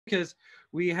because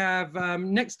we have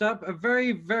next up a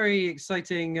very, very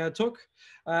exciting talk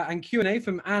and Q&A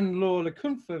from Laure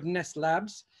Cunff of Ness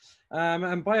Labs.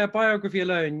 And by a biography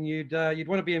alone, you'd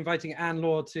want to be inviting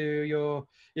Laure to your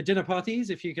dinner parties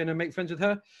if you're going to make friends with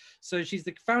her. So she's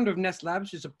the founder of Ness Labs.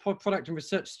 She's a product and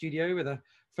research studio with a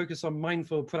focus on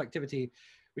mindful productivity,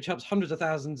 which helps hundreds of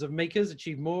thousands of makers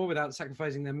achieve more without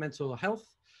sacrificing their mental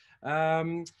health.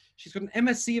 She's got an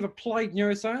MSc of Applied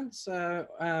Neuroscience.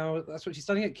 That's what she's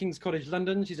studying at King's College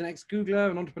London. She's an ex-Googler,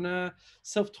 an entrepreneur,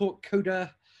 self-taught coder.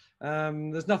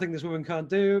 There's nothing this woman can't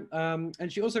do.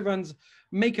 And she also runs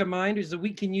Maker Mind, which is a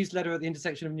weekly newsletter at the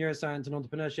intersection of neuroscience and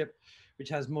entrepreneurship, which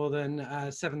has more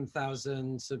than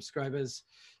 7,000 subscribers.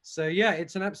 So yeah,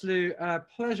 it's an absolute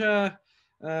pleasure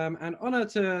and honor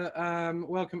to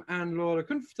welcome Laure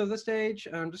Cunff to the stage.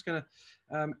 I'm just going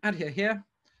to add her here.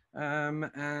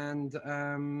 And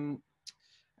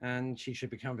she should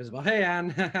become visible. Hey,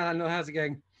 Anne, how's it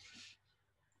going?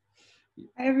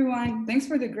 Hi, everyone. Thanks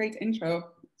for the great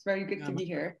intro. It's very good to be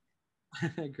here.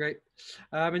 Great.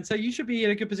 And so you should be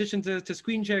in a good position to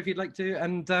screen share if you'd like to.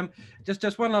 And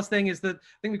just one last thing is that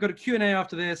I think we've got a Q&A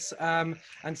after this. And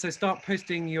so start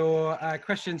posting your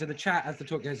questions in the chat as the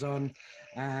talk goes on.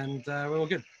 And we're all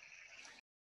good.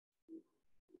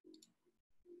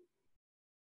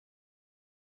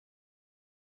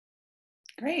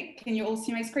 Great. Can you all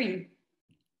see my screen?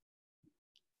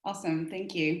 Awesome.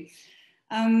 Thank you.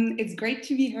 It's great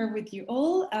to be here with you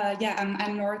all.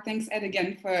 I'm Laure. Thanks, Ed,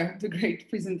 again for the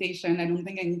great presentation. I don't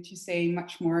think I need to say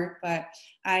much more, but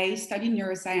I study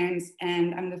neuroscience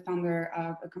and I'm the founder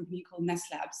of a company called Ness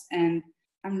Labs. And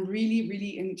I'm really,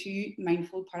 really into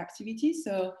mindful productivity.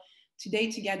 So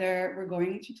today together, we're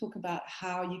going to talk about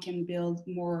how you can build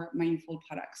more mindful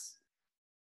products.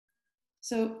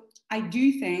 So I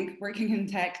do think working in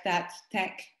tech that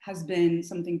tech has been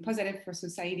something positive for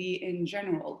society in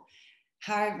general.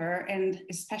 However, and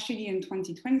especially in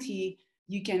 2020,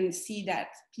 you can see that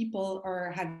people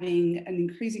are having an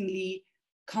increasingly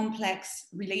complex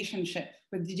relationship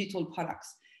with digital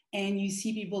products. And you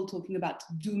see people talking about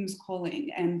doom scrolling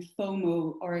and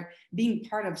FOMO, or being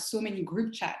part of so many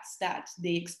group chats that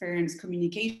they experience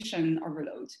communication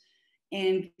overload.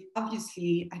 And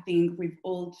obviously, I think we've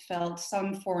all felt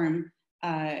some form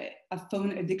of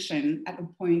phone addiction at a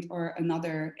point or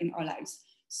another in our lives.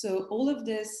 So all of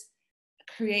this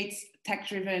creates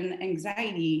tech-driven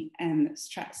anxiety and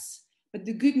stress. But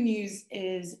the good news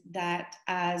is that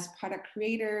as product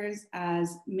creators,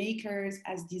 as makers,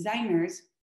 as designers,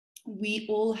 we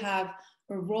all have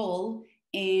a role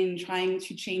in trying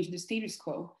to change the status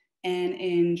quo and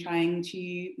in trying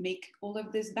to make all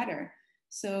of this better.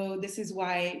 So this is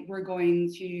why we're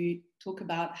going to talk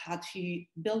about how to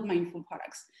build mindful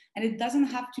products. And it doesn't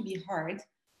have to be hard.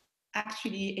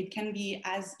 Actually, it can be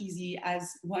as easy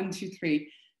as 1, 2, 3.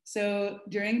 So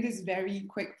during this very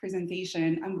quick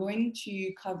presentation, I'm going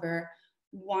to cover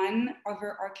one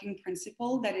overarching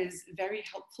principle that is very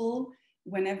helpful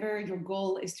whenever your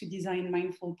goal is to design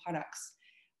mindful products.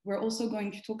 We're also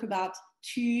going to talk about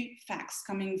 2 facts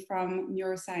coming from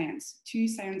neuroscience, 2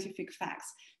 scientific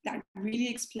facts that really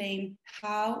explain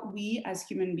how we as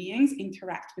human beings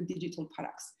interact with digital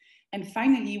products. And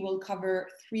finally, we'll cover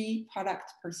 3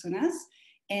 product personas.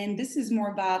 And this is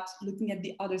more about looking at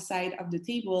the other side of the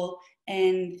table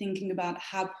and thinking about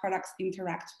how products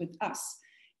interact with us.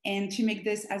 And to make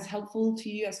this as helpful to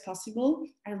you as possible,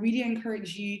 I really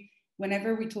encourage you,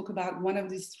 whenever we talk about one of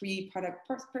these 3 product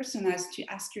personas, to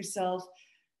ask yourself,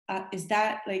 is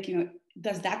that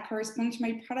does that correspond to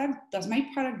my product? Does my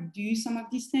product do some of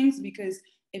these things? Because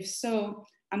if so,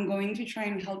 I'm going to try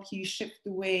and help you shift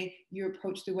the way you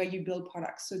approach the way you build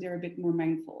products so they're a bit more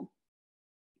mindful.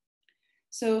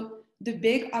 So the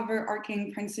big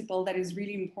overarching principle that is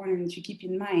really important to keep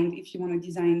in mind if you want to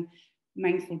design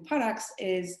mindful products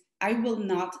is I will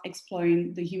not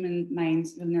exploit the human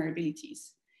mind's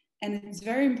vulnerabilities. And it's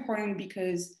very important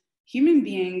because human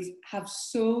beings have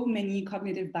so many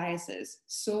cognitive biases,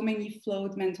 so many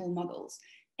flawed mental models,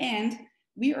 and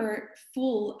we are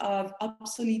full of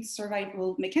obsolete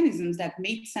survival mechanisms that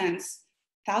made sense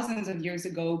thousands of years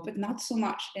ago, but not so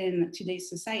much in today's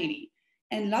society.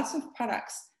 And lots of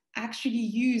products actually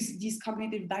use these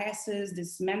cognitive biases,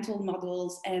 these mental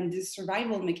models, and these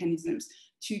survival mechanisms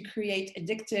to create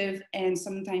addictive and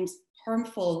sometimes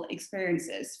harmful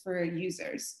experiences for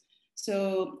users.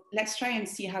 So let's try and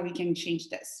see how we can change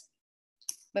this.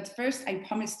 But first, I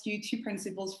promised you 2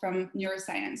 principles from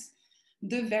neuroscience.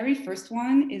 The very first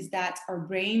one is that our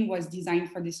brain was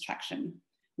designed for distraction.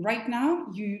 Right now,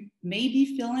 you may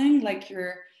be feeling like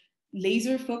you're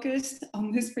laser focused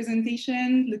on this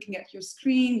presentation, looking at your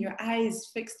screen, your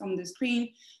eyes fixed on the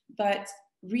screen, but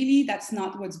really that's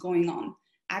not what's going on.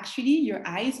 Actually, your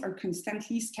eyes are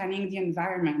constantly scanning the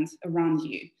environment around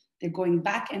you. They're going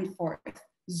back and forth,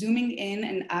 zooming in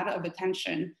and out of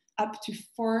attention up to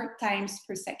 4 times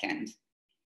per second.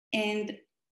 And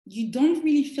you don't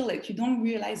really feel it, you don't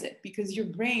realize it, because your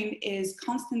brain is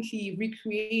constantly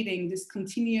recreating this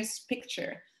continuous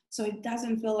picture. So it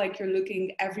doesn't feel like you're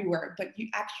looking everywhere, but you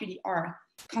actually are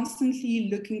constantly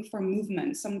looking for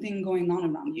movement, something going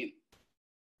on around you.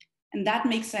 And that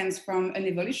makes sense from an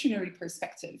evolutionary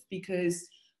perspective, because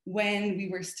when we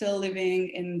were still living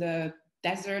in the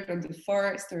desert or the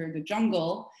forest or the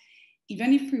jungle,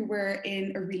 even if we were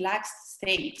in a relaxed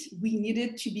state, we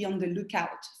needed to be on the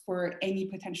lookout for any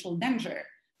potential danger,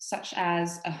 such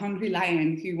as a hungry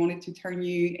lion who wanted to turn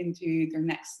you into their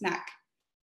next snack.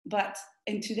 But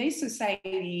in today's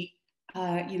society,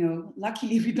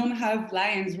 luckily we don't have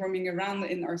lions roaming around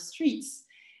in our streets,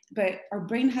 but our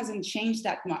brain hasn't changed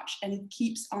that much and it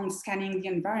keeps on scanning the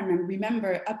environment.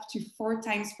 Remember, up to 4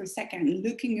 times per second,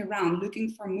 looking around,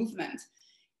 looking for movement.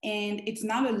 And it's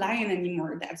not a lion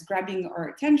anymore that's grabbing our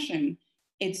attention.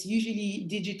 It's usually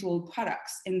digital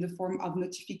products in the form of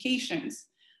notifications.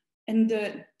 And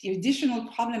the additional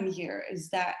problem here is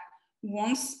that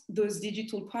once those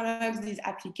digital products, these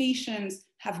applications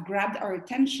have grabbed our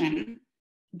attention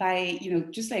by,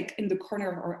 just like in the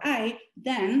corner of our eye,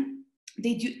 then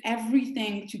they do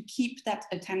everything to keep that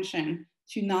attention,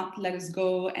 to not let us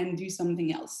go and do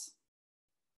something else.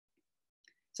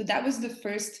 So that was the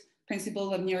first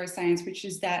principle of neuroscience, which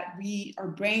is that our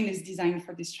brain is designed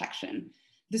for distraction.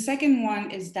 The second one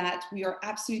is that we are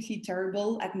absolutely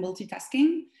terrible at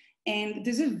multitasking. And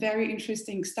there's a very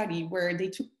interesting study where they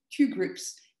took 2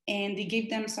 groups and they gave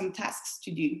them some tasks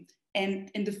to do. And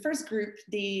in the first group,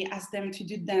 they asked them to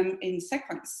do them in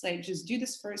sequence, like just do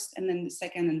this first and then the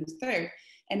second and the third.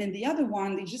 And in the other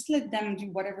one, they just let them do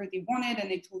whatever they wanted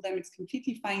and they told them it's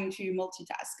completely fine to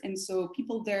multitask. And so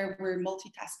people there were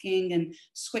multitasking and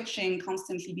switching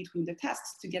constantly between the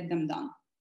tasks to get them done.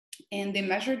 And they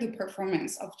measured the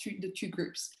performance of the 2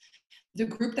 groups. The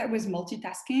group that was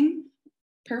multitasking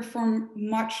performed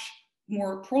much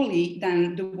more poorly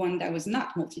than the one that was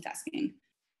not multitasking.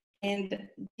 And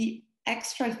the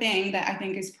extra thing that I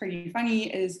think is pretty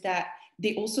funny is that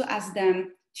they also asked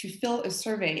them to fill a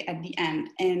survey at the end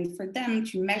and for them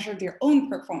to measure their own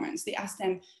performance. They asked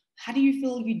them, how do you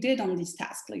feel you did on this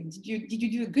task? Like, did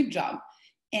you do a good job?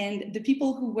 And the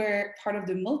people who were part of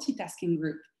the multitasking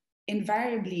group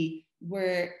invariably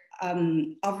were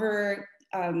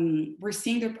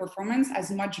seeing their performance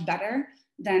as much better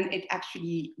than it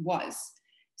actually was.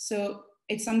 So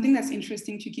it's something that's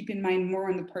interesting to keep in mind more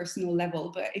on the personal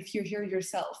level. But if you hear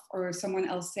yourself or someone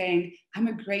else saying, I'm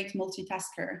a great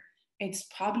multitasker, it's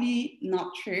probably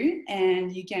not true,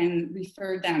 and you can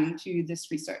refer them to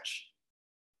this research.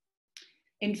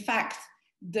 In fact,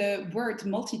 the word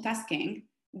multitasking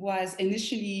was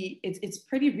initially, it's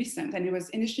pretty recent, and it was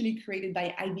initially created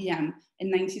by IBM in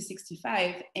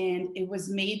 1965, and it was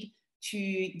made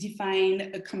to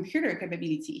define a computer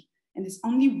capability. And it's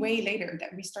only way later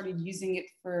that we started using it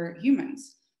for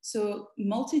humans. So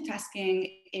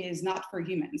multitasking is not for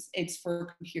humans, it's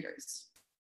for computers.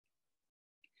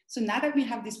 So now that we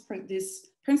have these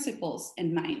principles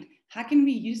in mind, how can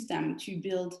we use them to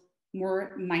build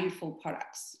more mindful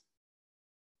products?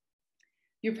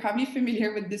 You're probably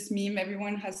familiar with this meme,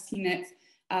 everyone has seen it.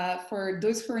 For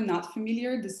those who are not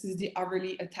familiar, this is the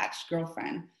overly attached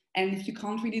girlfriend. And if you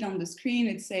can't read it on the screen,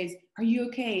 it says, are you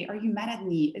okay? Are you mad at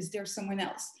me? Is there someone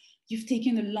else? You've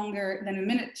taken longer than a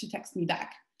minute to text me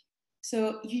back.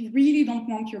 So you really don't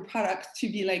want your product to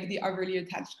be like the overly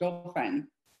attached girlfriend.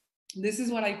 This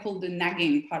is what I call the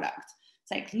nagging product.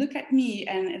 It's like, look at me,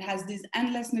 and it has these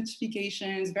endless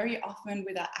notifications, very often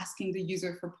without asking the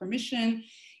user for permission.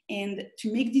 And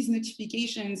to make these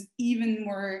notifications even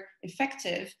more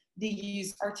effective, they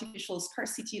use artificial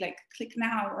scarcity, like click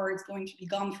now or it's going to be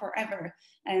gone forever,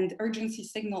 and urgency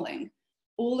signaling.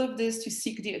 All of this to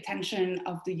seek the attention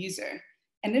of the user.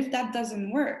 And if that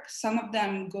doesn't work, some of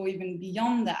them go even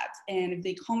beyond that. And if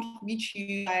they can't reach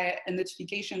you by a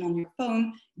notification on your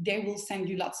phone, they will send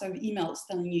you lots of emails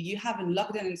telling you, you haven't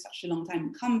logged in such a long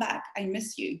time, come back, I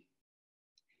miss you.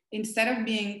 Instead of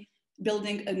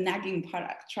building a nagging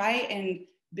product, try and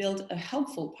build a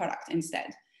helpful product instead.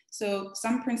 So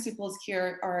some principles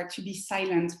here are to be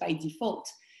silent by default.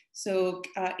 So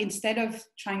instead of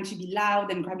trying to be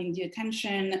loud and grabbing the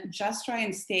attention, just try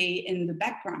and stay in the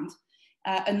background.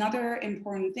 Another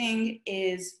important thing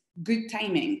is good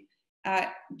timing.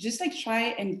 Just like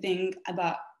try and think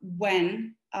about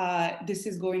when this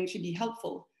is going to be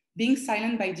helpful. Being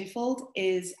silent by default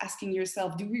is asking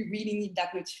yourself, do we really need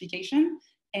that notification?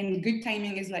 And good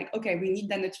timing is like, okay, we need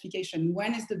that notification.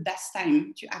 When is the best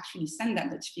time to actually send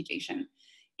that notification?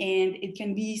 And it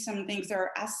can be some things that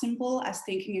are as simple as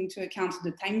taking into account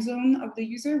the time zone of the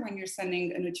user when you're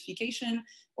sending a notification,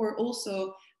 or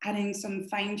also adding some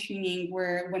fine tuning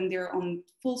where when they're on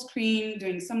full screen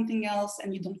doing something else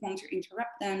and you don't want to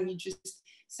interrupt them, you just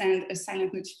send a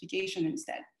silent notification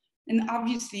instead. And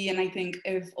obviously, and I think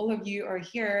if all of you are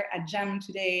here at Jam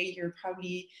today, you're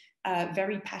probably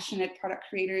very passionate product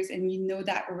creators and you know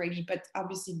that already, but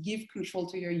obviously give control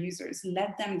to your users.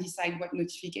 Let them decide what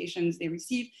notifications they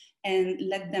receive and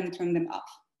let them turn them off.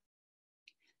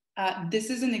 This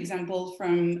is an example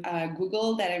from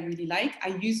Google that I really like.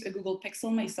 I use a Google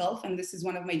Pixel myself, and this is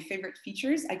one of my favorite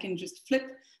features. I can just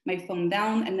flip my phone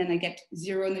down and then I get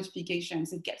 0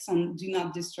 notifications. It gets on do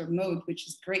not disturb mode, which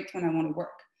is great when I want to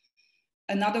work.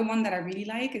 Another one that I really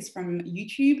like is from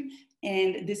YouTube,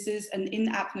 and this is an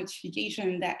in-app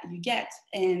notification that you get,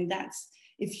 and that's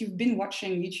if you've been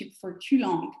watching YouTube for too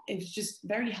long, it's just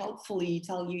very helpfully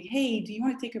tell you, hey, do you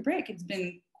want to take a break? It's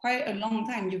been quite a long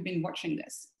time you've been watching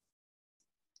this.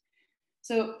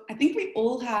 So I think we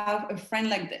all have a friend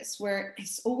like this, where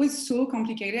it's always so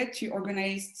complicated to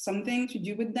organize something to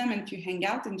do with them and to hang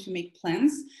out and to make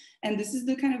plans. And this is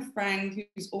the kind of friend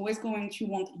who's always going to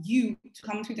want you to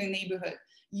come to their neighborhood,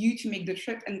 you to make the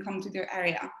trip and come to their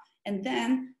area. And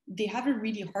then they have a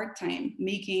really hard time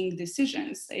making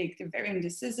decisions. Like they're very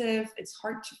indecisive. It's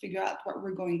hard to figure out what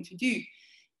we're going to do.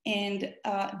 And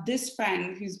this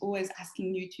friend who's always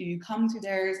asking you to come to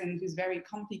theirs and who's very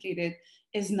complicated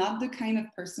is not the kind of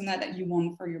persona that you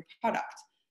want for your product.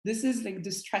 This is like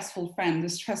the stressful friend, the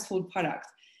stressful product.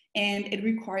 And it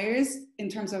requires, in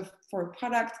terms of for a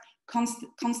product,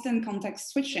 constant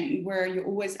context switching, where you're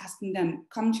always asking them,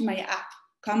 come to my app,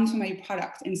 come to my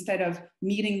product, instead of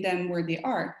meeting them where they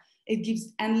are. It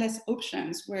gives endless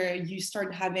options where you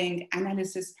start having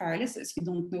analysis paralysis. You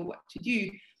don't know what to do.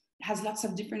 Has lots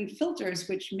of different filters,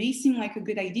 which may seem like a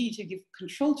good idea to give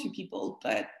control to people,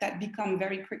 but that become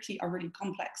very quickly already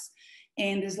complex.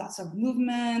 And there's lots of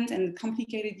movement and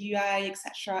complicated UI,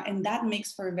 etc. And that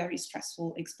makes for a very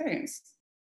stressful experience.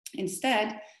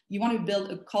 Instead, you want to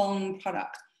build a calm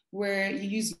product where you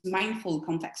use mindful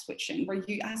context switching, where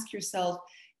you ask yourself,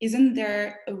 isn't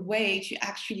there a way to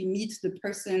actually meet the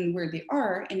person where they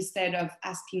are instead of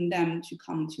asking them to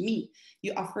come to me?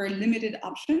 You offer limited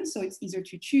options, so it's easier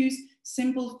to choose,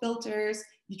 simple filters,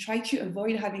 you try to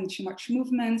avoid having too much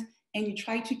movement, and you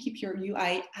try to keep your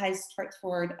UI as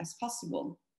straightforward as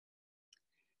possible.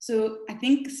 So I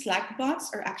think Slack bots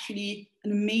are actually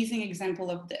an amazing example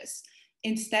of this.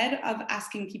 Instead of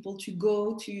asking people to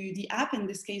go to the app, in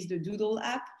this case, the Doodle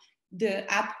app,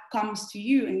 the app comes to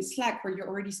you in Slack where you're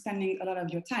already spending a lot of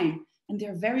your time. And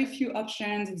there are very few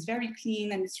options, it's very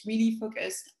clean, and it's really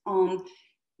focused on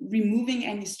removing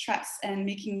any stress and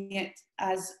making it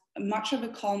as much of a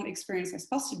calm experience as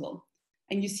possible.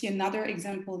 And you see another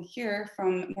example here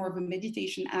from more of a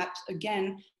meditation app,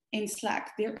 again, in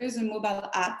Slack. There is a mobile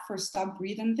app for stop,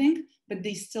 breathe, and think, but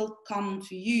they still come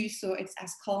to you, so it's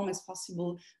as calm as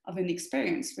possible of an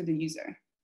experience for the user.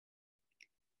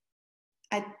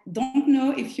 I don't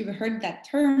know if you've heard that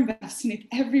term, but I've seen it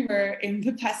everywhere in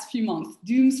the past few months,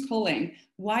 doom scrolling.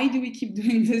 Why do we keep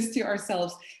doing this to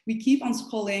ourselves? We keep on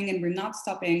scrolling and we're not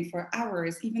stopping for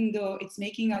hours, even though it's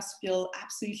making us feel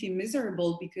absolutely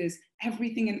miserable because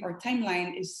everything in our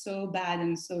timeline is so bad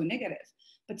and so negative.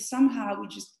 But somehow we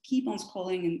just keep on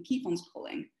scrolling and keep on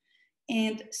scrolling.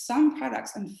 And some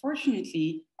products,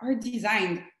 unfortunately, are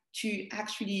designed to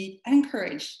actually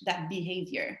encourage that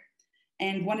behavior.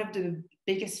 And one of the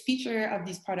biggest feature of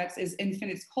these products is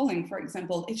infinite scrolling, for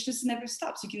example. It just never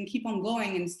stops. You can keep on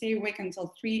going and stay awake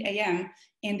until 3 a.m.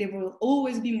 and there will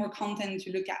always be more content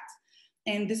to look at.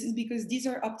 And this is because these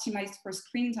are optimized for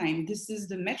screen time. This is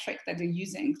the metric that they're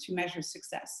using to measure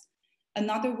success.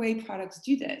 Another way products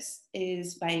do this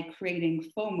is by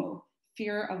creating FOMO,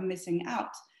 fear of missing out,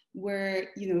 where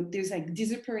there's like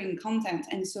disappearing content.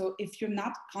 And so if you're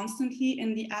not constantly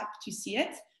in the app to see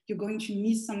it, you're going to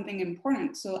miss something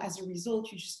important. So as a result,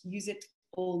 you just use it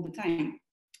all the time.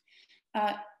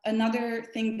 Another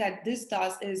thing that this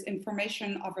does is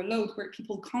information overload, where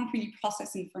people can't really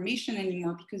process information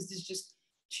anymore because there's just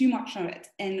too much of it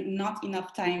and not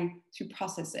enough time to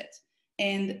process it.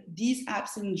 And these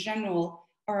apps in general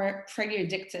are pretty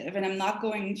addictive. And I'm not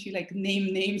going to like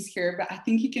name names here, but I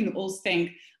think you can all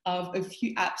think of a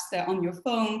few apps that on your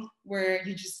phone where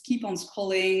you just keep on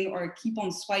scrolling or keep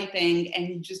on swiping and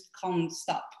you just can't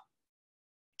stop.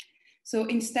 So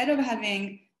instead of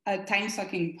having a time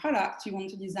sucking product, you want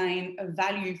to design a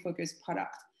value focused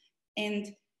product.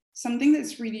 And something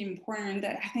that's really important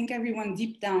that I think everyone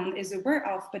deep down is aware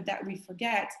of, but that we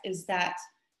forget, is that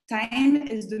time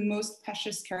is the most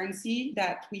precious currency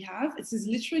that we have. It is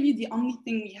literally the only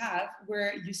thing we have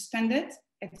where you spend it,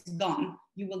 it's gone.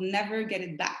 You will never get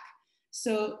it back.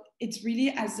 So it's really,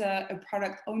 as a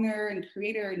product owner and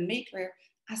creator and maker,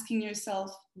 asking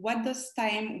yourself, what does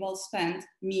time well spent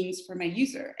means for my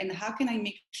user? And how can I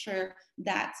make sure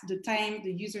that the time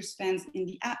the user spends in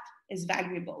the app is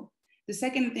valuable? The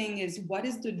second thing is, what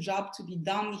is the job to be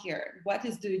done here? What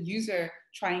is the user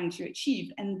trying to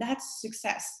achieve? And that's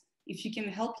success. If you can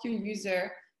help your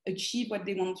user achieve what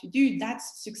they want to do,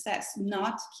 that's success,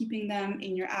 not keeping them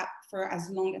in your app for as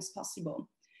long as possible.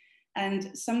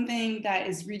 And something that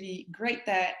is really great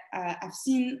that I've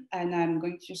seen, and I'm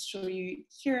going to just show you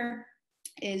here,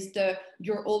 is the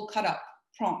 "you're all caught up"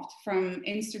 prompt from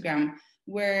Instagram,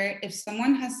 where if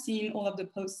someone has seen all of the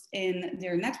posts in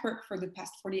their network for the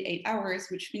past 48 hours,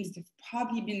 which means they've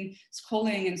probably been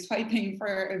scrolling and swiping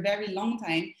for a very long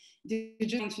time, they're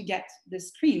just going to get the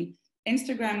screen.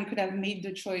 Instagram could have made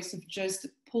the choice of just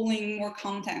pulling more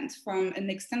content from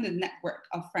an extended network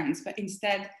of friends, but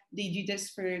instead they do this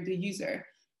for the user.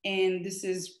 And this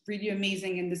is really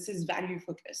amazing, and this is value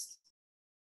focused.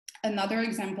 Another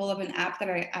example of an app that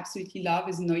I absolutely love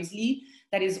is Noisely,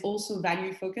 that is also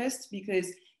value focused, because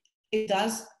it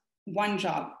does one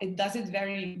job. It does it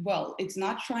very well. It's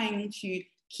not trying to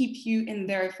keep you in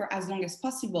there for as long as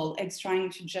possible. It's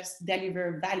trying to just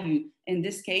deliver value. In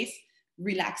this case,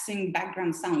 relaxing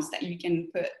background sounds that you can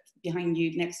put behind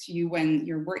you, next to you when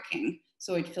you're working.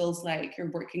 So it feels like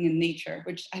you're working in nature,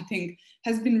 which I think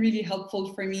has been really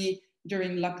helpful for me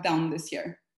during lockdown this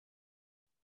year.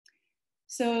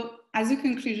 So as a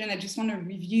conclusion, I just want to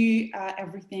review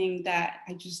everything that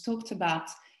I just talked about.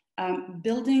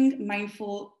 Building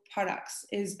mindful products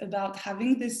is about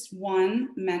having this one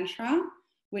mantra,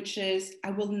 which is, I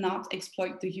will not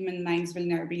exploit the human mind's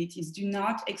vulnerabilities. Do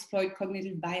not exploit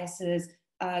cognitive biases,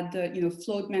 the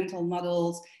flawed mental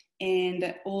models,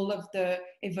 and all of the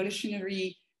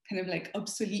evolutionary kind of like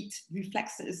obsolete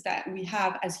reflexes that we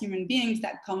have as human beings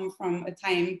that come from a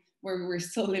time where we were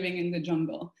still living in the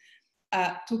jungle.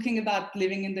 Talking about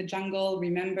living in the jungle,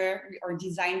 remember, we are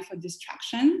designed for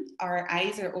distraction. Our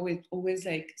eyes are always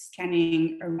like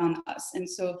scanning around us. And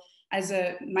so as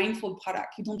a mindful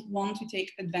product, you don't want to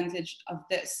take advantage of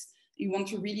this. You want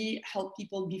to really help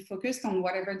people be focused on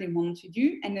whatever they want to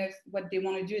do. And if what they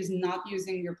want to do is not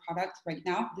using your product right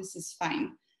now, this is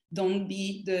fine. Don't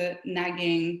be the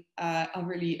nagging,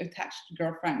 overly attached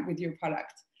girlfriend with your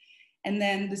product. And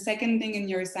then the second thing in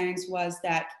neuroscience was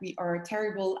that we are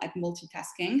terrible at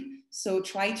multitasking. So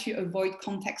try to avoid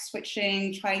context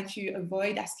switching, try to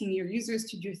avoid asking your users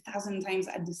to do 1,000 times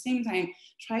at the same time.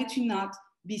 Try to not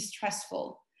be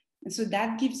stressful. And so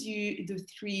that gives you the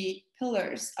 3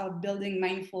 pillars of building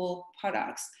mindful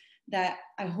products that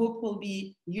I hope will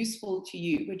be useful to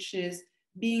you, which is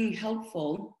being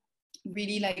helpful,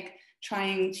 really like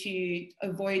trying to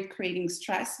avoid creating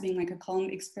stress, being like a calm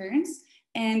experience,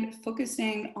 and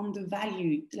focusing on the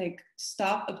value, like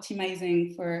stop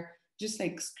optimizing for just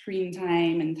like screen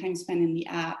time and time spent in the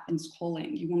app and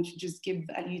scrolling. You want to just give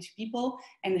value to people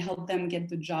and help them get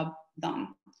the job done.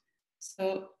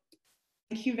 So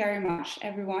thank you very much,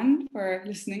 everyone, for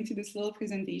listening to this little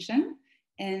presentation.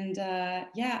 And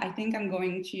yeah, I think I'm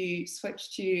going to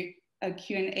switch to a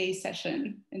Q&A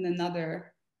session in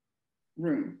another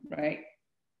room, right?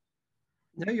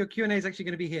 No, your Q&A is actually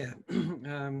going to be here.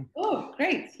 Oh,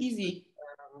 great, easy.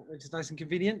 Which is nice and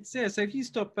convenient. So, yeah, so if you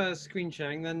stop screen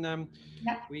sharing, then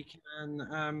Yeah. we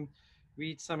can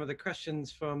read some of the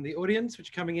questions from the audience, which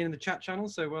are coming in the chat channel.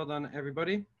 So well done,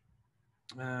 everybody.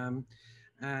 And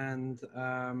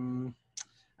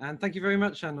thank you very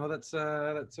much, Anna. That's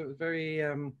a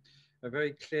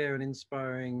very clear and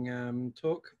inspiring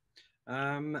talk,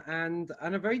 and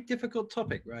a very difficult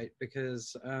topic, right?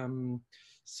 Because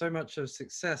so much of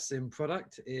success in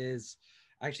product is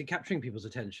actually capturing people's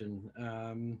attention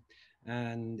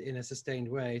and in a sustained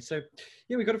way. So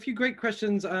yeah, we've got a few great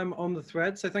questions on the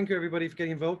thread. So thank you everybody for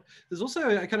getting involved. There's also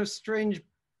a kind of strange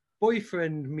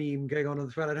boyfriend meme going on the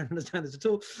thread. I don't understand this at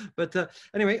all. But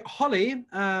anyway, Holly,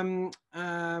 and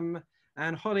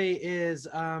Holly is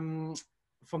from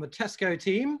the Tesco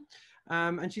team.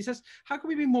 And she says, how can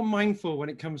we be more mindful when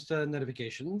it comes to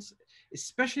notifications,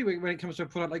 especially when it comes to a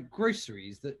product like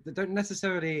groceries that don't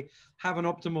necessarily have an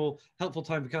optimal, helpful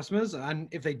time for customers? And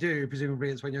if they do, presumably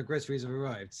it's when your groceries have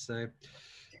arrived. So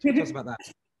talk to us about that.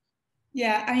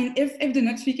 Yeah, I mean, if the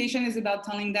notification is about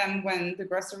telling them when the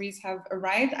groceries have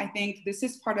arrived, I think this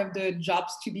is part of the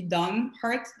jobs to be done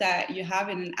part that you have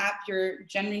in an app. You're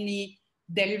generally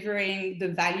delivering the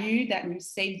value that you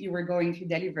said you were going to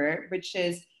deliver, which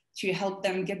is to help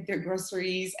them get their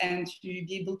groceries and to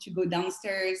be able to go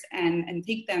downstairs and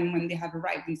take them when they have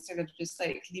arrived instead of just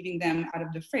like leaving them out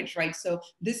of the fridge, right? So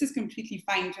this is completely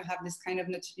fine to have this kind of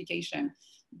notification.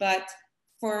 But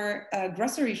for a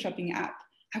grocery shopping app,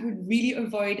 I would really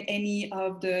avoid any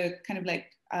of the kind of like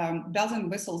bells and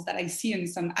whistles that I see in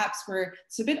some apps where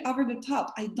it's a bit over the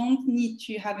top. I don't need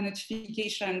to have a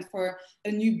notification for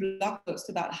a new blog post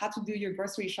about how to do your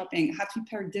grocery shopping, how to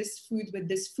pair this food with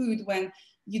this food when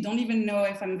you don't even know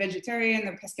if I'm vegetarian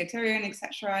or pescatarian,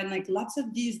 etc. And like lots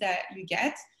of these that you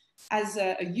get as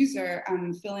a user,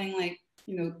 I'm feeling like,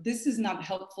 you know, this is not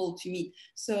helpful to me.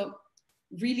 So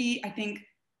really, I think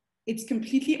it's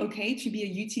completely okay to be a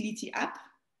utility app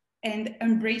and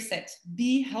embrace it.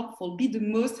 Be helpful, be the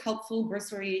most helpful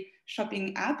grocery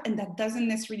shopping app, and that doesn't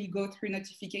necessarily go through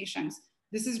notifications.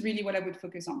 This is really what I would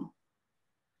focus on.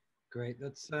 Great,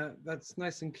 that's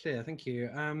nice and clear. Thank you.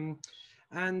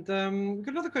 And we've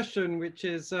got another question, which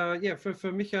is yeah,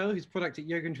 for Michael, who's product at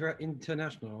Yoga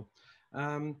International,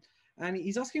 and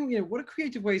he's asking, you know, what are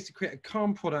creative ways to create a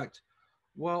calm product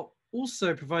while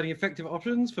also providing effective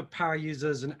options for power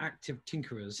users and active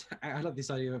tinkerers? I love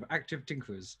this idea of active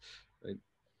tinkerers. Right.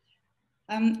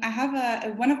 I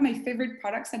have one of my favorite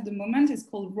products at the moment is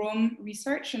called Rome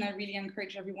Research, and I really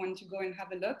encourage everyone to go and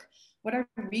have a look. What I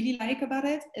really like about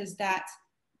it is that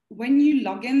when you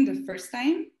log in the first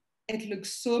time, it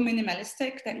looks so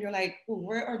minimalistic that you're like, oh,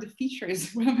 where are the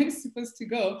features? Where am I supposed to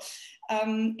go?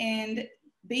 And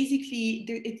basically,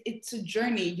 it's a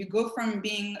journey. You go from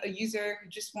being a user who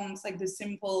just wants like the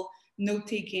simple note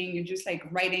taking, you're just like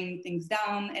writing things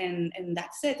down and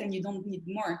that's it, and you don't need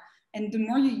more. And the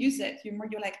more you use it, the more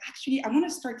you're like, actually, I want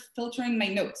to start filtering my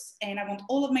notes. And I want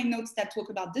all of my notes that talk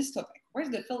about this topic. Where's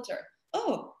the filter?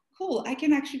 Oh, cool. I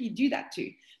can actually do that too.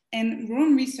 And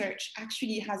Rome Research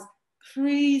actually has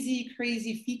crazy,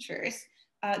 crazy features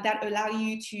that allow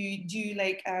you to do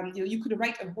like, you know, you could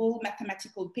write a whole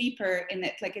mathematical paper in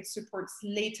it. Like it supports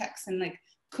latex and like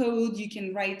code. You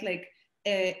can write like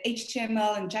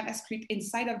HTML and JavaScript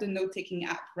inside of the note-taking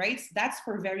app, right? That's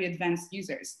for very advanced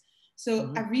users.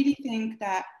 So I really think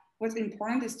that what's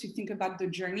important is to think about the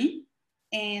journey.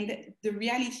 And the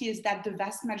reality is that the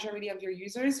vast majority of your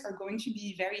users are going to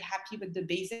be very happy with the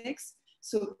basics.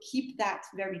 So keep that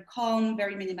very calm,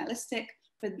 very minimalistic.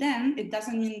 But then it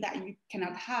doesn't mean that you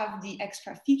cannot have the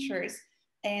extra features.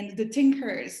 And the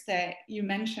tinkerers that you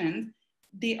mentioned,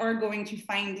 they are going to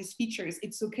find these features.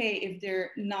 It's okay if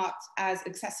they're not as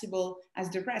accessible as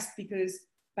the rest, because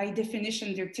by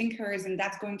definition, they're tinkerers, and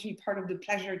that's going to be part of the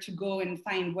pleasure to go and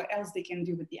find what else they can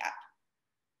do with the app.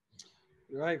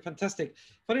 Right, fantastic.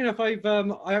 Funny enough,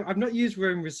 I've not used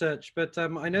Rome Research, but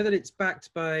I know that it's backed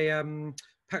by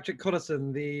Patrick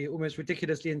Collison, the almost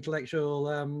ridiculously intellectual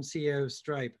CEO of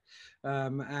Stripe,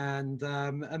 and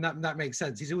that makes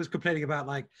sense. He's always complaining about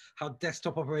like how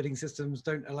desktop operating systems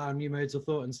don't allow new modes of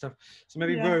thought and stuff. So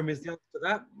maybe Rome is the answer to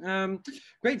that.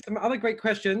 Great, some other great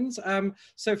questions.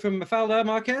 So from Mafalda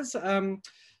Marquez.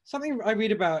 Something I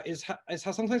read about is how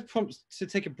sometimes prompts to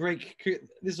take a break.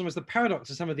 This is almost the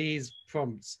paradox of some of these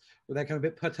prompts, where they're kind of a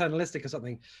bit paternalistic or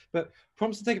something. But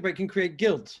prompts to take a break can create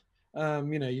guilt.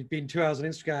 You know, you've been 2 hours on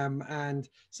Instagram, and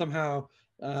somehow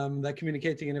they're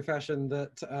communicating in a fashion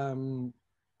that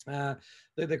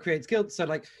that creates guilt. So,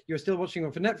 like, you're still watching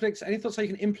one for Netflix. Any thoughts how you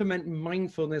can implement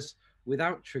mindfulness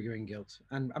without triggering guilt?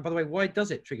 And by the way, why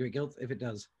does it trigger guilt if it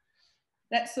does?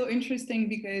 That's so interesting,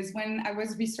 because when I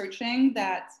was researching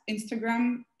that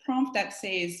Instagram prompt that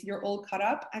says you're all caught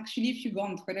up, actually, if you go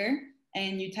on Twitter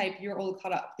and you type you're all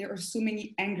caught up, there are so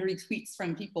many angry tweets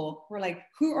from people who are like,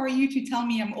 who are you to tell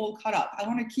me I'm all caught up? I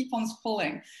want to keep on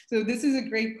scrolling. So this is a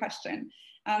great question.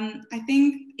 I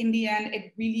think in the end,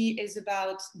 it really is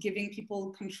about giving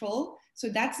people control. So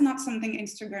that's not something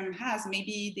Instagram has.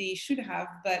 Maybe they should have,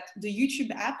 but the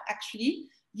YouTube app actually,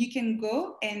 you can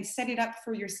go and set it up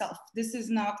for yourself. This is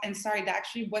not, and sorry, that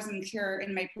actually wasn't clear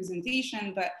in my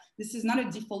presentation, but this is not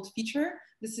a default feature.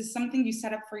 This is something you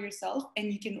set up for yourself,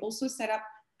 and you can also set up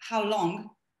how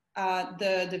long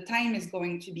the time is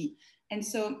going to be. And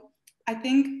so I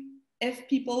think if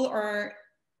people are,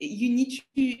 you need to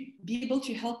be able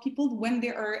to help people when they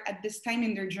are at this time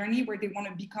in their journey where they want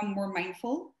to become more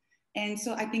mindful. And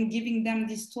so I think giving them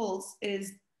these tools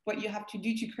is what you have to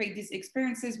do to create these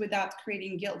experiences without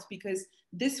creating guilt, because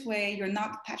this way you're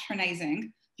not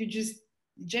patronizing, you're just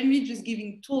generally just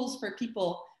giving tools for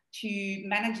people to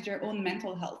manage their own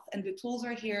mental health. And the tools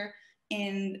are here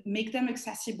and make them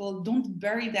accessible. Don't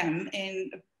bury them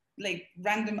in like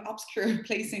random obscure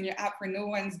place in your app where no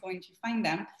one's going to find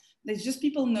them. There's just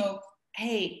people know,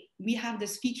 hey, we have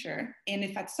this feature. And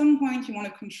if at some point you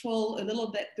want to control a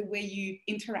little bit the way you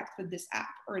interact with this app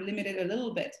or limit it a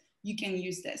little bit, you can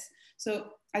use this.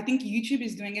 So I think YouTube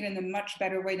is doing it in a much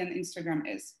better way than Instagram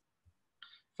is.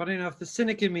 Funny enough, the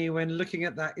cynic in me when looking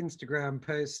at that Instagram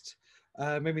post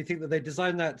made me think that they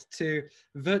designed that to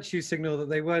virtue signal that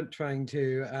they weren't trying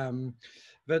to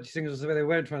virtue signals where they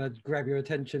weren't trying to grab your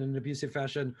attention in an abusive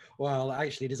fashion, while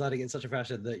actually designing it in such a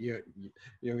fashion that your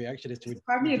reaction is to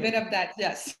probably a bit of that,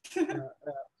 yes.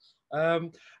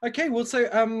 Okay, well,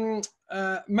 so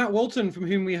Matt Walton, from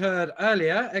whom we heard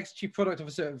earlier, ex-chief product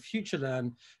officer of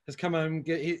FutureLearn, has come on.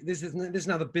 This is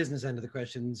now the business end of the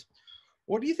questions.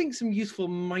 What do you think some useful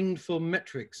mindful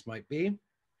metrics might be?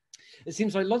 It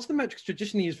seems like lots of the metrics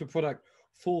traditionally used for product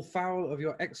fall foul of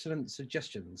your excellent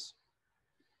suggestions.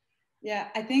 Yeah,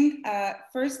 I think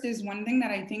first is one thing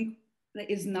that I think that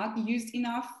is not used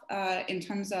enough in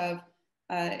terms of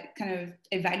kind of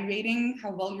evaluating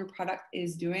how well your product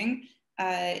is doing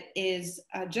is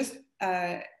just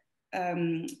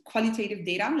qualitative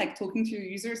data, like talking to your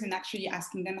users and actually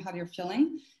asking them how they're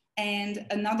feeling. And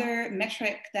another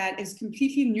metric that is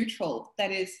completely neutral,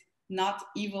 that is not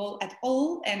evil at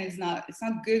all, and it's not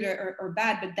good or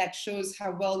bad, but that shows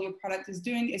how well your product is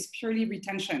doing, is purely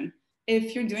retention.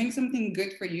 If you're doing something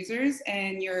good for users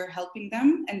and you're helping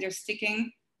them and they're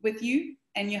sticking with you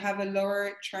and you have a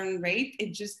lower churn rate,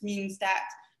 it just means that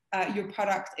your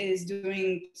product is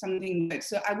doing something good.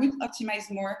 So I would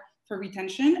optimize more for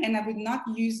retention, and I would not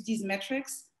use these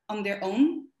metrics on their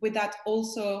own without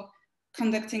also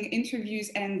conducting interviews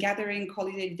and gathering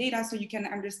qualitative data so you can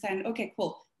understand, okay,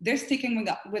 cool, they're sticking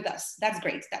with us. That's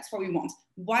great. That's what we want.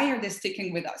 Why are they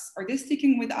sticking with us? Are they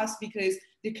sticking with us because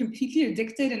they're completely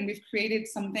addicted and we've created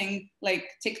something like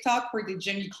TikTok where they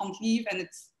generally can't leave and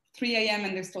it's 3 a.m.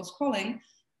 and they're still scrolling?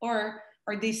 Or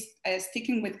are they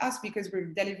sticking with us because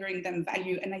we're delivering them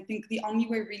value? And I think the only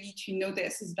way really to know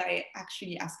this is by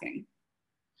actually asking.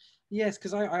 Yes,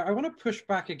 because I want to push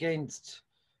back against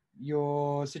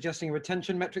your suggesting a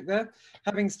retention metric there.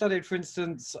 Having studied, for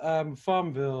instance,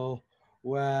 Farmville,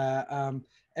 where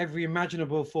every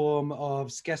imaginable form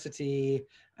of scarcity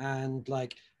and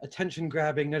like attention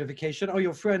grabbing notification, oh,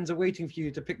 your friends are waiting for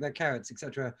you to pick their carrots,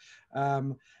 etc.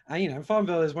 And you know,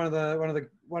 Farmville is one of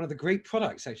the great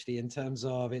products actually in terms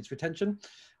of its retention.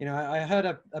 You know, I heard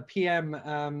a PM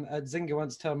at Zynga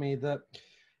once tell me that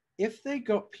if they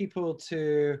got people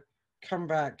to come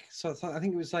back, so I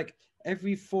think it was like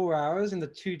every 4 hours in the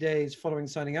 2 days following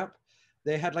signing up,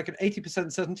 they had like an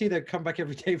 80% certainty they'd come back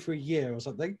every day for a year or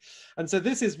something. And so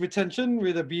this is retention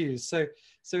with abuse. So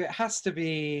it has to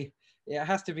be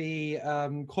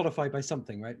qualified by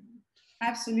something, right?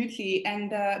 Absolutely, and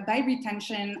by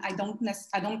retention, I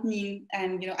don't mean,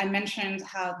 and you know, I mentioned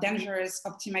how dangerous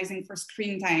optimizing for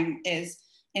screen time is.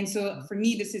 And so for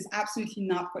me, this is absolutely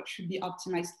not what should be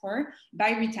optimized for.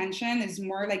 By retention is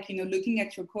more like, you know, looking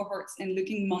at your cohorts and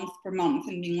looking month per month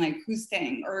and being like, who's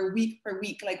staying, or week per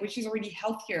week, like, which is already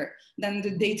healthier than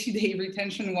the day-to-day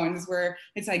retention ones where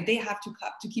it's like they have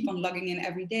to keep on logging in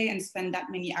every day and spend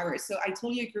that many hours. So I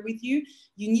totally agree with you.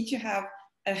 You need to have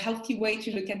a healthy way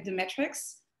to look at the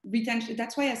metrics. Retention,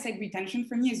 that's why I said retention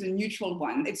for me is a neutral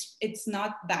one. It's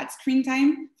not bad. Screen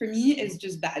time for me is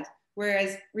just bad.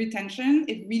 Whereas retention,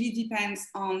 it really depends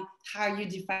on how you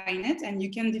define it, and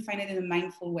you can define it in a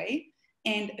mindful way.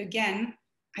 And again,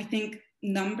 I think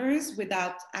numbers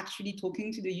without actually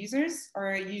talking to the users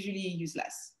are usually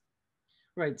useless.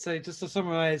 Right, so just to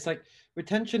summarize, like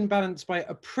retention balanced by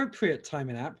appropriate time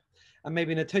in app, and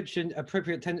maybe an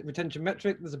appropriate retention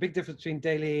metric. There's a big difference between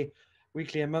daily,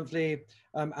 weekly, and monthly,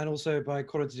 and also by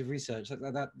qualitative research.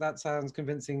 That sounds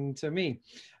convincing to me.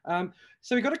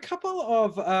 So we got a couple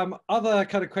of other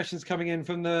kind of questions coming in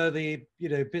from the you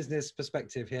know, business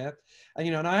perspective here, and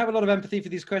you know, and I have a lot of empathy for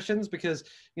these questions because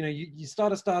you know, you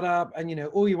start a startup and you know,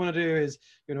 all you want to do is,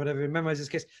 you know, whatever, memorize this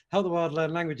case, help the world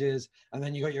learn languages, and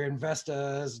then you got your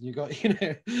investors and you got, you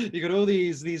know, you got all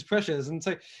these pressures. And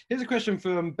so here's a question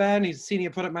from Ben. He's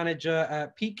senior product manager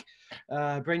at Peak,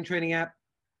 brain training app.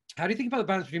 How do you think about the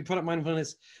balance between product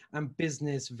mindfulness and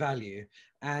business value?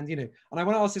 And, you know, and I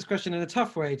want to ask this question in a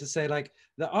tough way to say, like,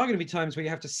 there are going to be times where you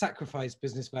have to sacrifice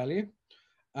business value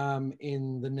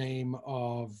in the name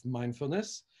of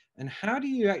mindfulness. And how do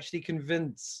you actually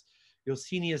convince your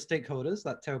senior stakeholders,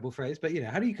 that terrible phrase, but, you know,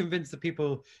 how do you convince the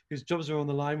people whose jobs are on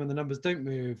the line when the numbers don't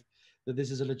move that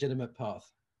this is a legitimate path?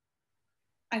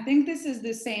 I think this is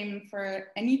the same for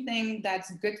anything that's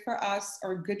good for us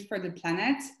or good for the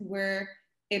planet, where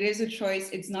It is a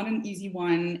choice. It's not an easy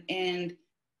one. And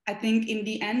I think in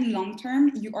the end, long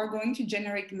term, you are going to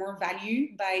generate more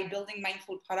value by building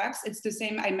mindful products. It's the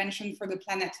same I mentioned for the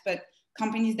planet, but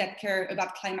companies that care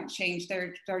about climate change,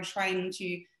 they're trying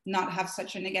to not have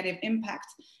such a negative impact.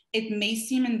 It may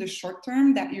seem in the short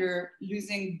term that you're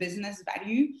losing business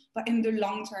value, but in the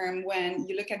long term, when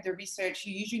you look at the research,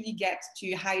 you usually get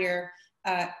to hire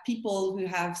people who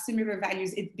have similar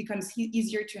values. It becomes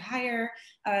easier to hire.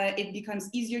 It becomes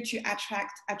easier to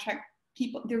attract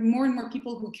people. There are more and more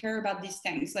people who care about these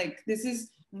things. Like this is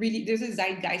really, there's a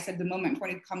zeitgeist at the moment when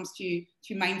it comes to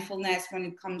mindfulness, when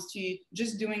it comes to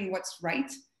just doing what's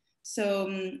right.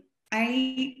 So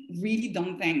I really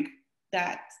don't think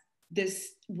that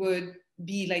this would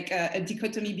be like a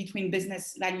dichotomy between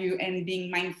business value and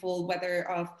being mindful, whether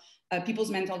of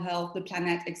people's mental health, the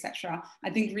planet, etc. I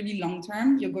think really long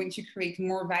term, you're going to create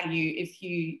more value if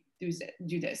you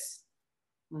do this.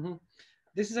 Mm-hmm.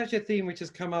 This is actually a theme which has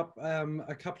come up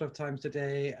a couple of times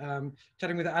today.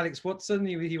 Chatting with Alex Watson,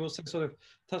 he also sort of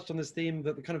touched on this theme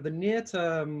that the kind of the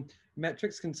near-term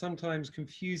metrics can sometimes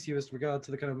confuse you as regard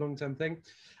to the kind of long-term thing.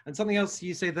 And something else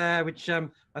you say there, which I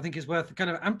think is worth kind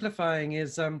of amplifying,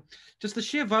 is just the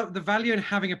sheer the value in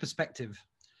having a perspective.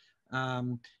 You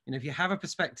know, if you have a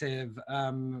perspective,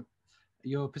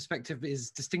 your perspective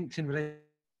is distinct in relation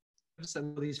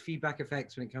and all these feedback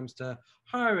effects when it comes to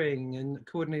hiring and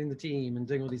coordinating the team and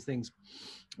doing all these things.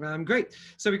 Great.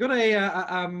 So we got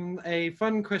a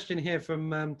fun question here from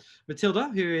Matilda,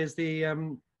 who is the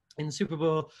in Super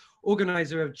Bowl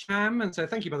organizer of CHAM. And so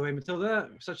thank you, by the way, Matilda.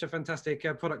 Such a fantastic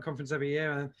product conference every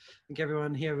year. I think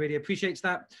everyone here really appreciates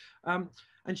that.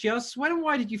 And she asks, when and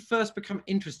why did you first become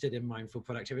interested in mindful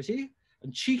productivity?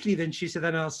 And cheekily then she said,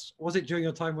 then asked, was it during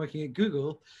your time working at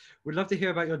Google? We'd love to hear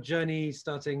about your journey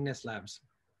starting Ness Labs.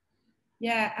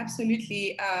 Yeah,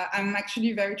 absolutely. I'm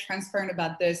actually very transparent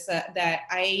about this, that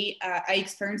I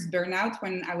experienced burnout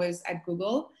when I was at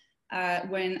Google.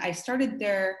 When I started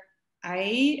there,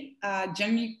 I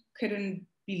genuinely couldn't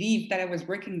believe that I was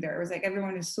working there. It was like,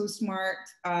 everyone is so smart.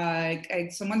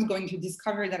 Someone's going to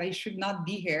discover that I should not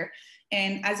be here.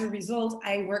 And as a result,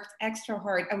 I worked extra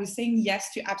hard. I was saying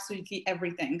yes to absolutely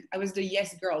everything. I was the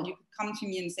yes girl. You could come to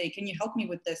me and say, can you help me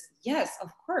with this? Yes, of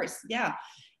course. Yeah.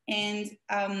 And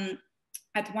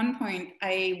at one point,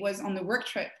 I was on a work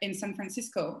trip in San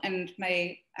Francisco, and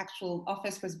my actual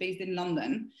office was based in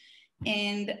London.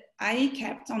 And I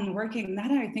kept on working. Now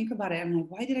that I think about it, I'm like,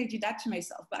 why did I do that to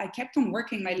myself? But I kept on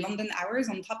working my London hours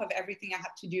on top of everything I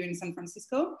had to do in San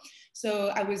Francisco. So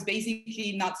I was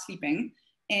basically not sleeping.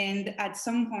 And at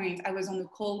some point, I was on a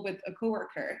call with a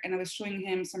coworker, and I was showing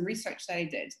him some research that I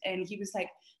did. And he was like,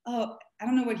 oh, I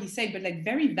don't know what he said, but like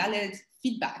very valid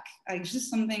feedback. Like just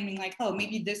something like, oh,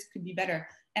 maybe this could be better.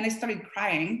 And I started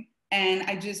crying. And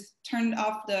I just turned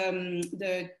off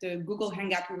the Google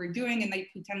Hangout we were doing, and I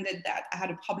pretended that I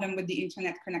had a problem with the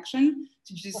internet connection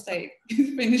to just like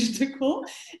finish the call.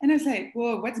 And I was like,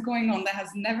 whoa, what's going on? That has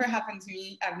never happened to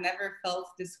me. I've never felt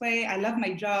this way. I love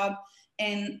my job.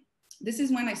 And this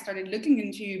is when I started looking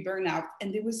into burnout,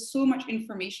 and there was so much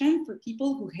information for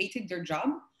people who hated their job.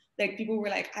 Like people were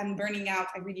like, I'm burning out.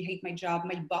 I really hate my job.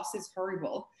 My boss is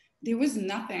horrible. There was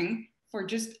nothing for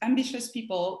just ambitious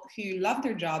people who love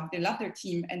their job, they love their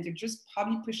team, and they're just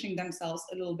probably pushing themselves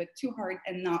a little bit too hard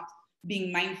and not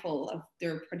being mindful of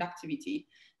their productivity.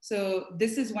 So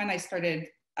this is when I started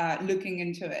looking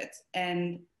into it,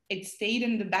 and it stayed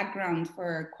in the background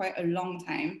for quite a long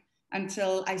time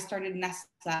until I started Ness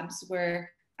Labs,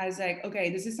 where I was like, okay,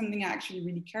 this is something I actually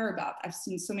really care about. I've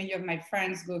seen so many of my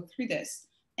friends go through this,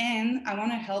 and I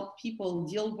want to help people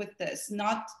deal with this,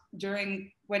 not during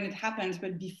when it happens,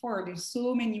 but before. There's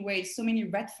so many ways, so many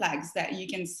red flags that you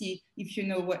can see if you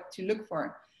know what to look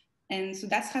for. And so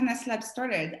that's how Ness Lab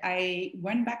started. I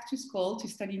went back to school to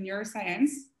study neuroscience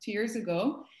 2 years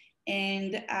ago.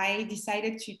 And I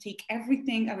decided to take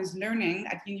everything I was learning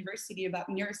at university about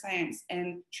neuroscience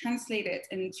and translate it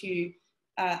into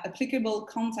applicable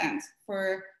content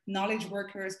for knowledge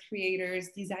workers, creators,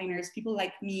 designers, people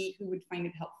like me who would find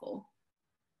it helpful.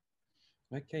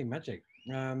 Okay, magic.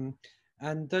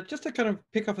 And just to kind of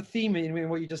pick up a theme in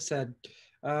what you just said,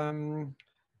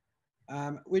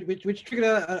 which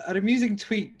triggered an amusing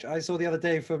tweet I saw the other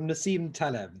day from Nassim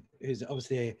Taleb, who's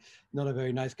obviously not a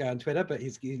very nice guy on Twitter, but he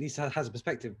at least has a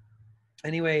perspective.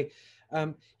 Anyway,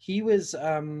 he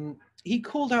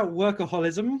called out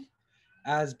workaholism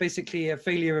as basically a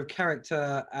failure of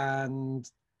character and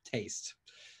taste.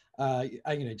 You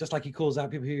know, just like he calls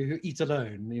out people who eat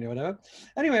alone, you know, whatever.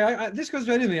 Anyway, this goes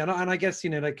very to me, and I guess,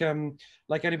 you know,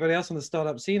 like anybody else on the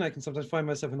startup scene, I can sometimes find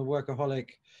myself in the workaholic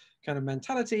kind of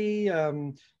mentality,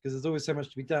 because there's always so much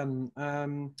to be done.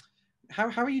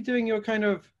 How are you doing your kind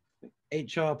of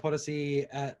HR policy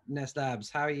at Ness Labs?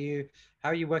 How are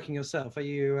you working yourself? Are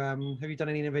you have you done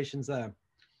any innovations there?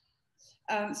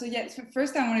 So yeah, so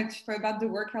first I wanted to, about the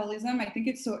workaholism. I think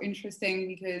it's so interesting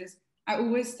because I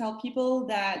always tell people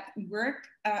that work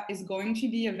is going to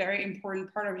be a very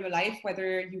important part of your life,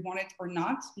 whether you want it or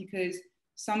not, because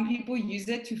some people use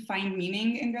it to find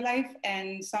meaning in their life,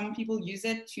 and some people use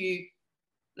it to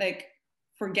like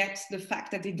forget the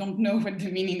fact that they don't know what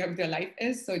the meaning of their life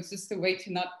is. So it's just a way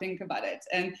to not think about it.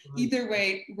 And either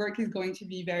way, work is going to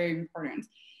be very important.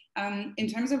 In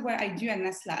terms of what I do at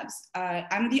Ness Labs,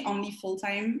 I'm the only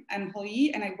full-time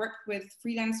employee, and I work with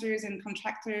freelancers and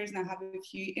contractors, and I have a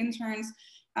few interns.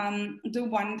 The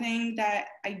one thing that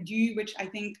I do, which I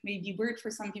think may be weird for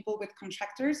some people with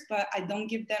contractors, but I don't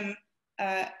give them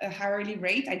a hourly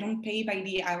rate. I don't pay by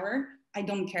the hour. I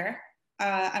don't care.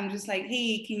 I'm just like,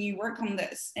 hey, can you work on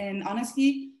this? And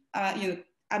honestly,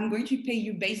 I'm going to pay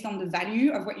you based on the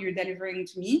value of what you're delivering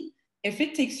to me. If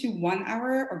it takes you 1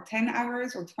 hour or 10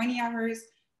 hours or 20 hours,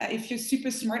 if you're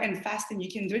super smart and fast and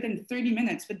you can do it in 30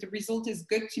 minutes, but the result is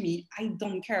good to me, I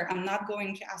don't care. I'm not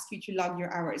going to ask you to log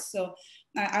your hours. So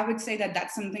I would say that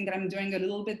that's something that I'm doing a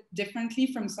little bit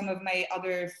differently from some of my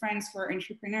other friends who are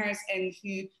entrepreneurs and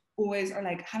who always are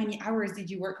like, how many hours did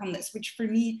you work on this? Which for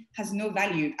me has no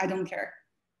value. I don't care.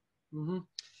 Mm-hmm.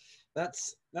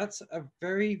 That's a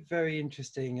very, very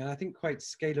interesting and I think quite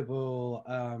scalable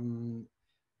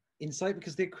insight,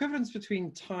 because the equivalence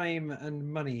between time and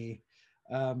money,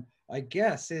 I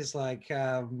guess, is like,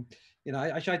 I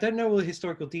don't know all the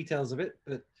historical details of it,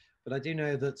 but I do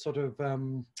know that sort of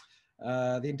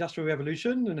the Industrial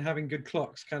Revolution and having good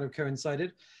clocks kind of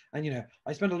coincided. And,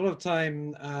 I spent a lot of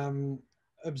time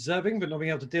observing, but not being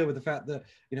able to deal with the fact that,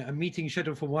 a meeting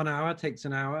scheduled for 1 hour takes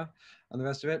an hour and the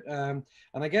rest of it. And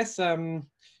I guess,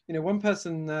 one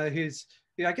person who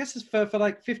I guess is for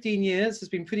like 15 years has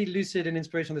been pretty lucid and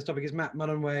inspirational on this topic is Matt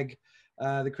Mullenweg,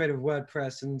 the creator of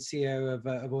WordPress and CEO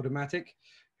of Automatic,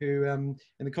 who, in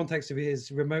the context of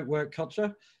his remote work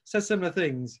culture, says similar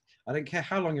things. I don't care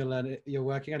how long you're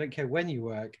working. I don't care when you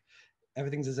work.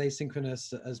 Everything's as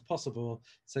asynchronous as possible,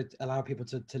 so to allow people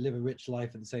to live a rich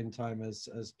life at the same time as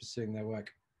pursuing their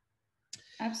work.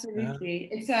 Absolutely.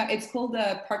 It's called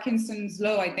Parkinson's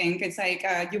law, I think. It's like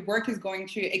your work is going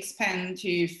to expand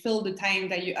to fill the time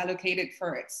that you allocated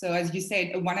for it. So as you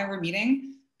said, a 1 hour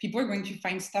meeting, people are going to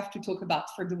find stuff to talk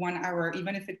about for the 1 hour,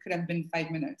 even if it could have been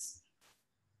 5 minutes.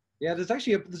 Yeah, there's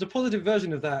actually there's a positive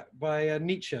version of that by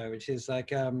Nietzsche, which is like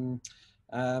something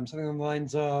on the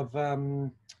lines of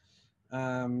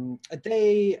a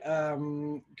day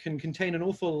can contain an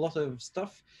awful lot of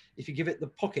stuff if you give it the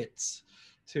pockets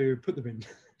to put them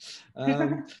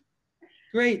in.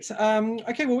 Great.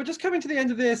 Okay, well, we're just coming to the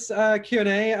end of this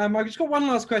Q&A. I've just got one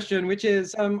last question, which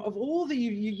is, of all the,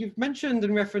 you've mentioned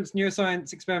and referenced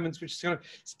neuroscience experiments, which kind of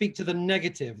speak to the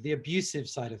negative, the abusive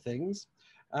side of things.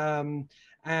 And,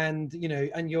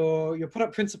 and your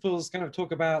product principles kind of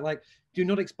talk about, like, do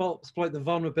not exploit the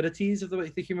vulnerabilities of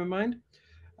the human mind.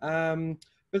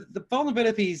 But the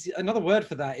vulnerabilities, another word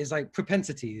for that is like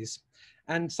propensities.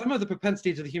 And some of the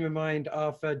propensities of the human mind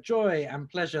are for joy and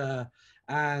pleasure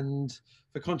and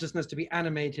for consciousness to be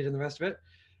animated and the rest of it.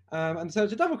 And so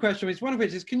it's a double question, which one of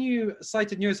which is, can you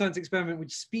cite a neuroscience experiment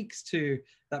which speaks to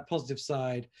that positive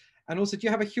side? And also, do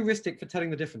you have a heuristic for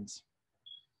telling the difference?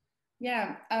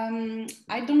 Yeah,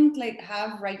 I don't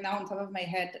have right now on top of my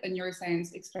head a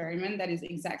neuroscience experiment that is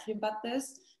exactly about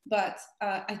this, but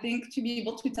I think to be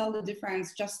able to tell the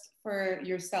difference just for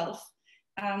yourself,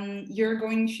 you're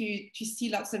going to see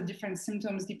lots of different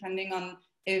symptoms depending on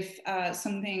if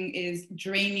something is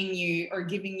draining you or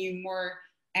giving you more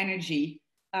energy.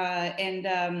 And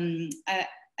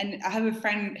I have a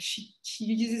friend, she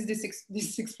uses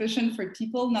this expression for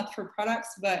people, not for products,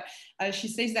 but she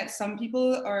says that some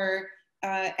people are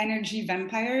energy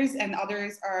vampires and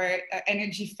others are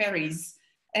energy fairies.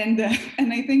 And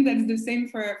I think that's the same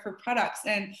for products.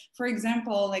 And for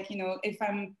example, if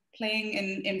I'm playing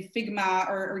in Figma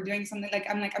or doing something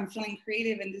I'm feeling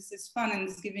creative and this is fun and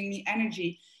it's giving me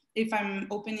energy. If I'm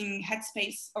opening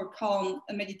Headspace or Calm,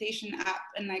 a meditation app,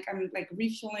 and I'm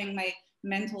refueling my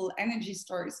mental energy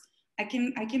stores, I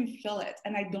can feel it.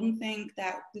 And I don't think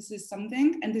that this is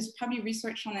something, and there's probably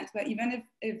research on it, but even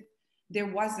if there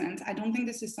wasn't, I don't think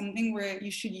this is something where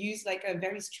you should use a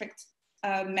very strict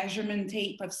measurement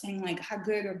tape of saying how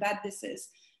good or bad this is.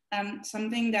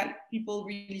 Something that people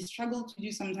really struggle to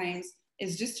do sometimes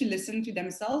is just to listen to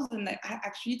themselves and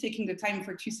actually taking the time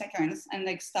for 2 seconds and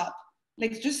stop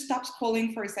like just stop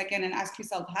scrolling for a second and ask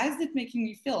yourself, how is it making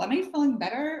me feel? Am I feeling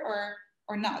better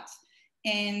or not?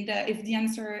 And if the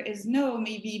answer is no,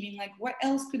 maybe being like, what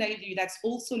else could I do that's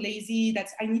also lazy?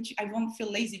 That's I won't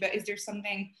feel lazy, but is there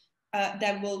something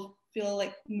that will feel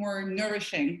like more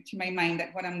nourishing to my mind than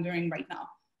what I'm doing right now?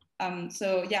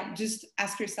 So yeah, just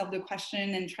ask yourself the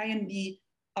question and try and be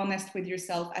honest with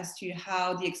yourself as to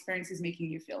how the experience is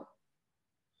making you feel.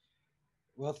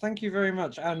 Well, thank you very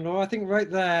much, Anne-Laure. I think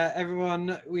right there,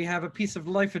 everyone, we have a piece of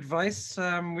life advice,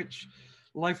 which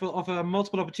life will offer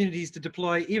multiple opportunities to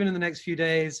deploy even in the next few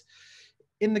days.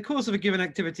 In the course of a given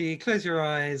activity, close your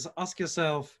eyes, ask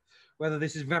yourself whether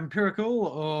this is vampirical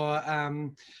or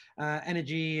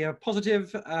energy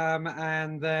positive,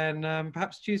 and then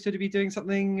perhaps choose to be doing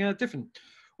something different.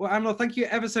 Well, Anne-Laure, thank you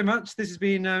ever so much. This has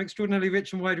been extraordinarily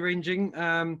rich and wide-ranging.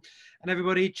 And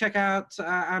everybody check out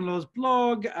Anne-Laure's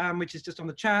blog, which is just on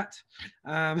the chat.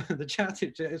 The chat,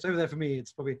 it's over there for me.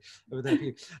 It's probably over there for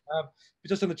you.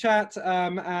 Just on the chat.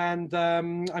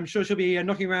 I'm sure she'll be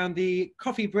knocking around the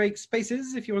coffee break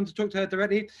spaces if you want to talk to her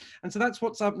directly. And so that's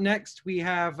what's up next. We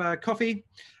have coffee.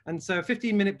 And so a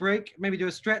 15-minute break, maybe do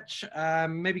a stretch,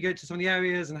 maybe go to some of the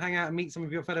areas and hang out and meet some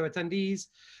of your fellow attendees.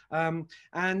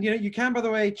 And you can, by the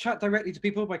way, chat directly to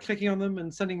people by clicking on them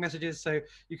and sending messages, so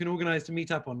you can organize to meet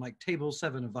up on like table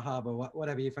 7 of the harbor,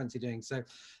 whatever you fancy doing. So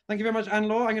thank you very much,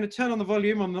 Anne-Laure. I'm going to turn on the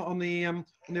volume on the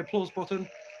applause button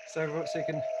so you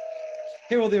can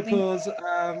hear all the applause.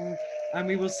 And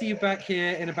we will see you back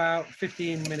here in about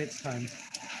 15 minutes time.